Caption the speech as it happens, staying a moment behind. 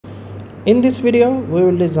In this video, we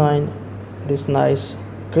will design this nice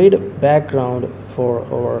grid background for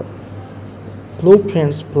our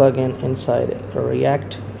blueprints plugin inside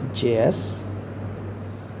ReactJS.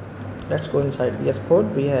 Let's go inside VS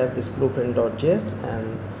Code. We have this blueprint.js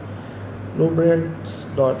and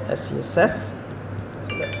blueprints.css.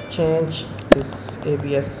 So let's change this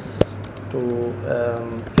ABS to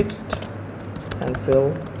fixed and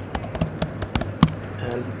fill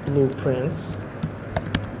and blueprints.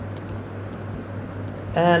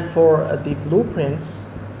 And for the blueprints,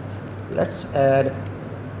 let's add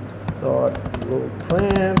dot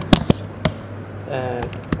blueprints and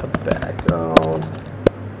a background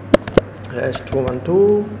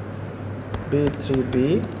 #212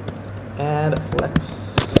 b3b and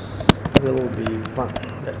flex will be fun.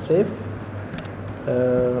 Let's save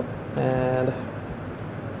and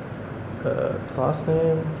class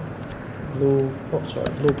name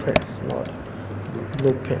blueprints, not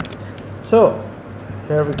blueprints. So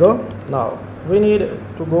here we go. Now we need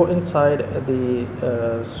to go inside the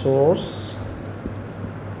source,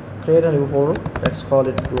 create a new folder. Let's call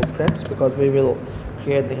it blueprints because we will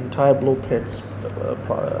create the entire blueprints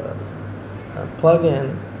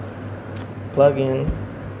plugin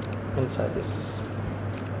inside this.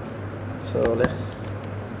 So let's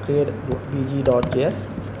create bg.js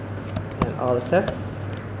and rsf,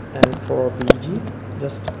 and for bg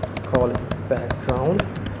just call it background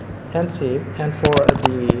and save. And for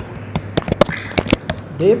the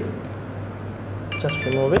div, just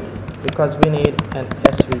remove it because we need an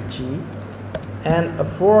SVG. And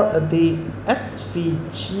for the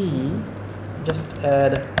SVG, just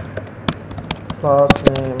add class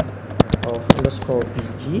name of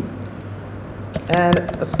 _bg and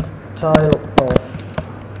a style of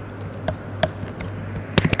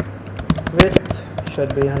width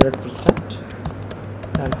should be 100%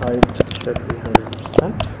 and height should be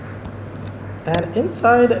 100%. And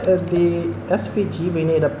inside the SVG we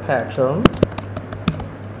need a pattern,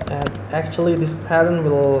 and actually this pattern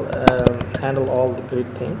will handle all the grid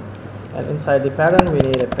thing. And inside the pattern we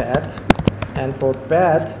need a path, and for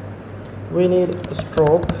path we need a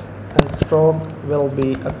stroke, and stroke will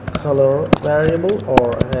be a color variable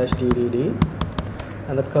or HDDD,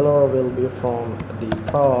 and the color will be from the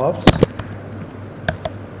props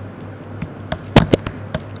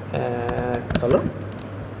and color.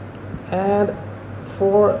 And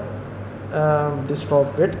for the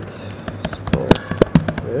stroke width,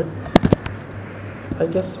 I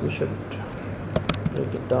guess we should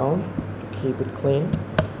break it down to keep it clean.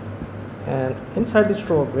 And inside the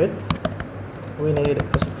stroke width we need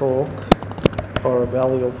a stroke or a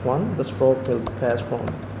value of 1. The stroke will be passed from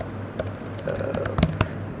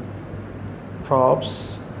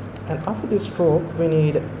props. And after the stroke we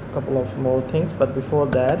need a couple of more things, but before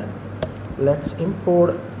that let's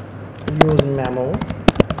import use memo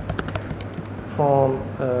from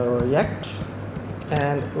React,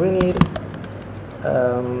 and we need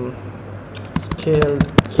scaled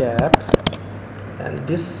gap, and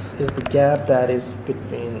this is the gap that is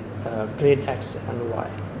between grid X and Y.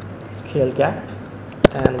 Scale gap,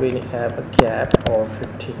 and we have a gap of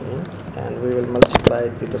 15, and we will multiply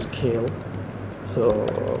it with the scale. So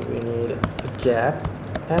we need a gap,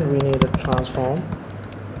 and we need a transform,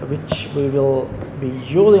 which we will be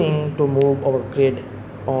using to move our grid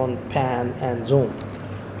on pan and zoom.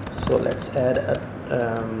 So let's add a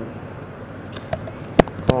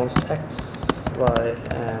const x, y,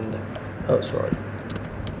 and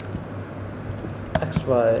x,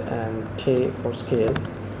 y, and k for scale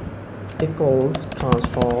equals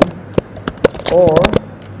transform, or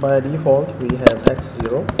by default we have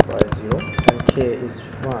x0, y0, and k is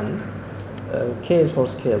 1. K is for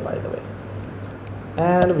scale, by the way.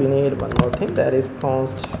 And we need one more thing, that is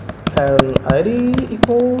const pattern id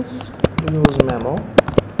equals use memo.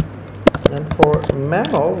 And for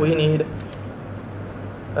memo we need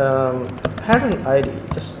a pattern id.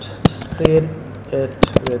 Just create it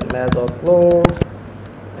with math.flow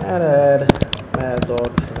and add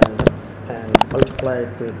math.random and multiply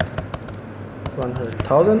it with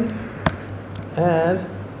 100,000. And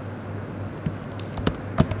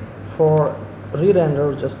for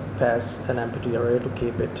re-render just pass an empty array to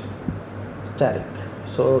keep it static.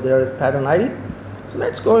 So there is pattern id. So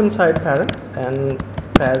let's go inside pattern and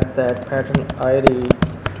pass that pattern id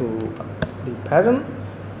to the pattern.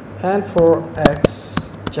 And for x,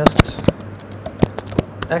 just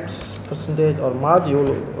x percentage or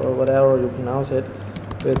module or whatever you pronounce it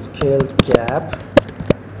with scaled gap,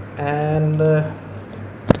 and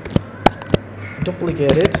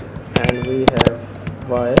duplicate it, and we have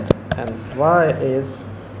y, and y is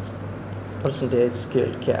percentage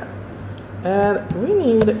scaled gap. And we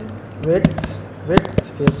need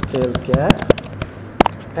width is scale gap,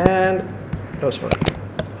 and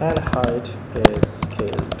and height is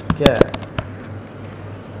scaled gap.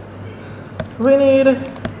 We need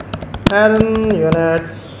pattern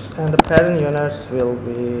units, and the pattern units will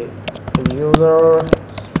be user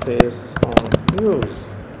space on use.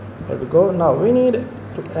 There we go. Now we need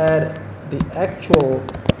to add the actual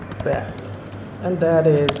path, and that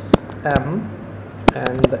is m,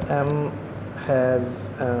 and the m has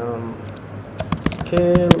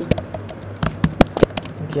scale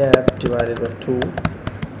gap divided by 2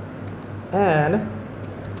 and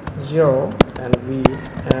 0 and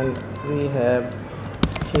we have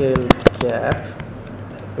scale gap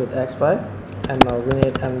with xy, and now we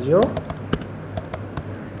need m0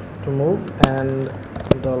 to move, and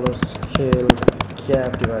 $scale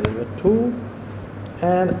gap divided by 2,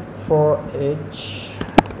 and for h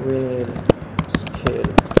we need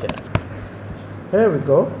scale gap. Here we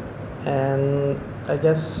go, and I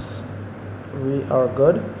guess we are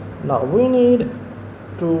good. Now we need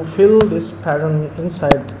to fill this pattern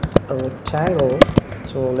inside a rectangle,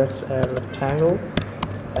 so let's add a rectangle,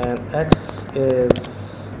 and x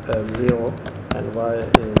is 0 and y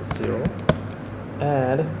is 0,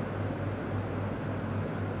 and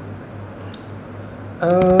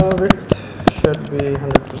width should be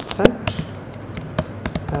 100%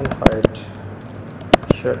 and height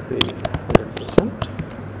should be 100%,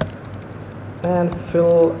 and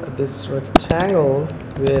fill this rectangle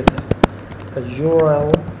with a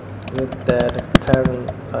URL with that pattern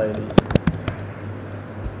ID,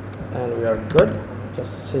 and we are good.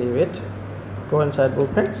 Just save it, go inside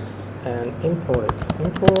blueprints and import it.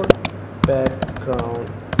 Import background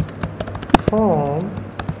from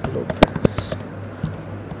blueprints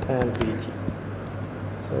and VG.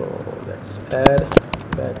 So let's add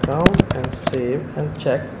background and save and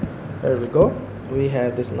check. There we go, we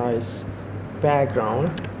have this nice background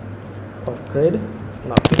of grid.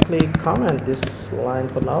 Now quickly comment this line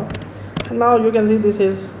for now, and now you can see this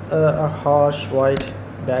is a harsh white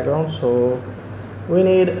background, so we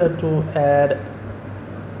need to add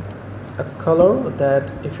a color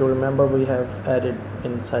that, if you remember, we have added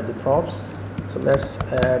inside the props. So let's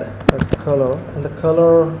add a color, and the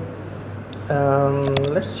color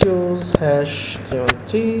let's use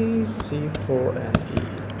 #313 C4 and E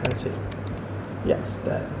and see. Yes,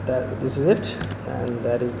 this is it, and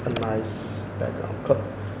that is a nice background color.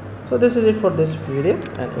 So this is it for this video,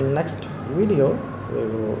 and in next video we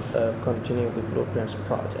will continue the blueprints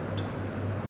project.